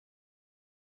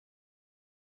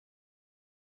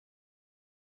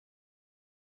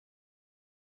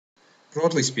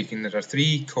Broadly speaking, there are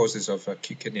three causes of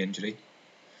acute kidney injury.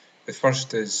 The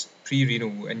first is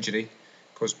pre-renal injury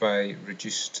caused by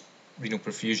reduced renal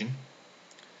perfusion.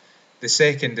 The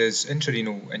second is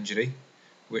intrarenal injury,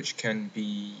 which can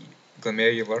be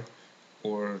glomerular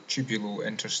or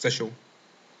tubulo-interstitial.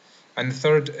 And the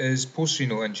third is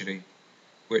postrenal injury,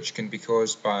 which can be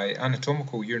caused by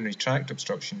anatomical urinary tract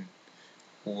obstruction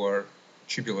or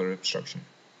tubular obstruction.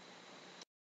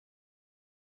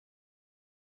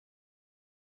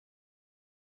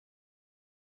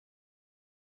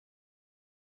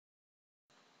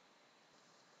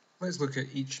 Let's look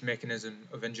at each mechanism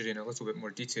of injury in a little bit more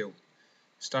detail,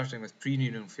 starting with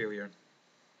pre-renal failure.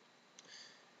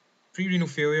 Pre-renal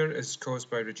failure is caused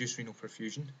by reduced renal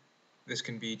perfusion. This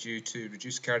can be due to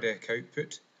reduced cardiac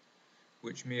output,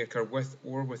 which may occur with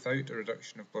or without a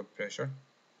reduction of blood pressure,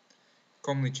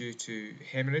 commonly due to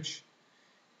hemorrhage,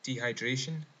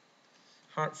 dehydration,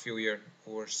 heart failure,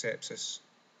 or sepsis.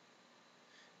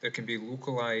 There can be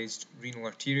localized renal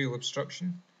arterial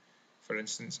obstruction, for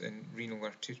instance in renal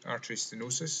artery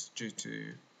stenosis due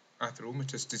to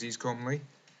atheromatous disease commonly,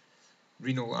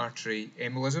 renal artery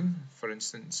embolism, for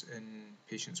instance in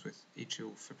patients with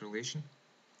atrial fibrillation,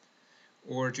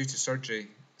 or due to surgery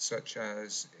such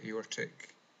as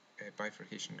aortic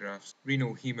bifurcation grafts.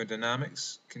 Renal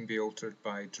hemodynamics can be altered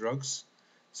by drugs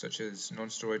such as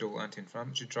non-steroidal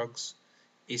anti-inflammatory drugs,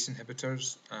 ACE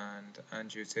inhibitors and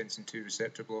angiotensin II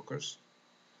receptor blockers.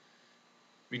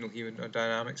 Renal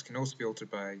hemodynamics can also be altered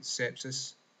by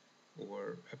sepsis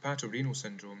or hepatorenal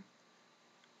syndrome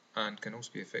and can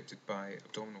also be affected by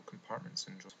abdominal compartment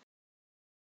syndrome.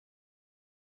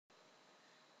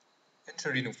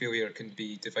 Intrarenal failure can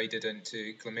be divided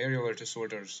into glomerular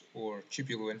disorders or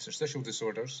tubulo-interstitial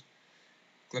disorders.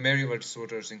 Glomerular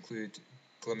disorders include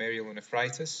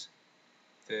glomerulonephritis,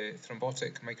 the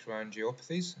thrombotic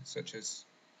microangiopathies such as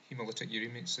hemolytic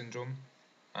uremic syndrome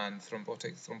and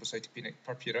thrombotic thrombocytopenic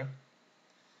purpura,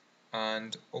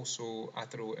 and also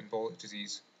atherosclerotic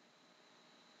disease.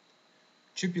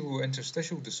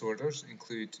 Tubulo-interstitial disorders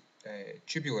include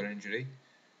tubular injury,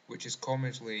 which is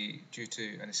commonly due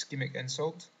to an ischemic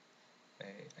insult.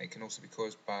 It can also be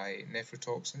caused by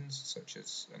nephrotoxins such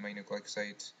as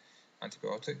aminoglycoside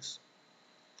antibiotics,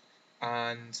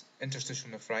 and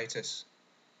interstitial nephritis,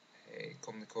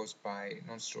 commonly caused by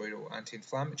non-steroidal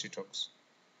anti-inflammatory drugs,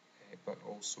 but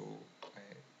also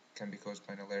can be caused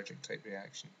by an allergic type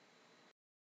reaction.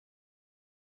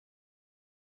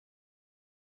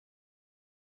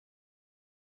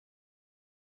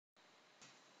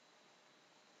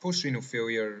 Postrenal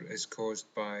failure is caused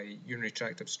by urinary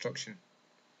tract obstruction.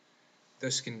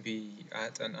 This can be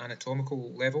at an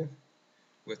anatomical level,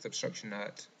 with obstruction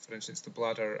at, for instance, the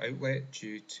bladder outlet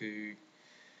due to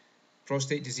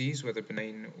prostate disease, whether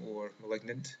benign or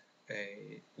malignant,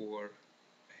 or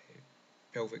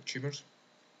pelvic tumours.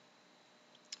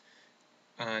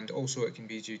 And also it can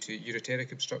be due to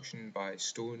ureteric obstruction by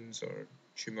stones or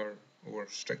tumour or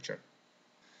stricture.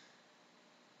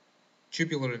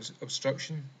 Tubular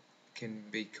obstruction can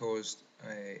be caused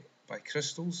by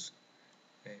crystals,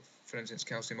 for instance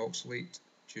calcium oxalate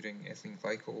during ethylene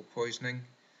glycol poisoning,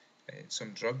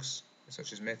 some drugs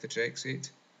such as methotrexate,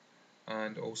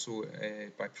 and also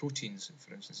by proteins,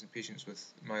 for instance in patients with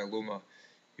myeloma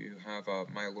who have a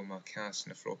myeloma cas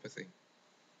nephropathy.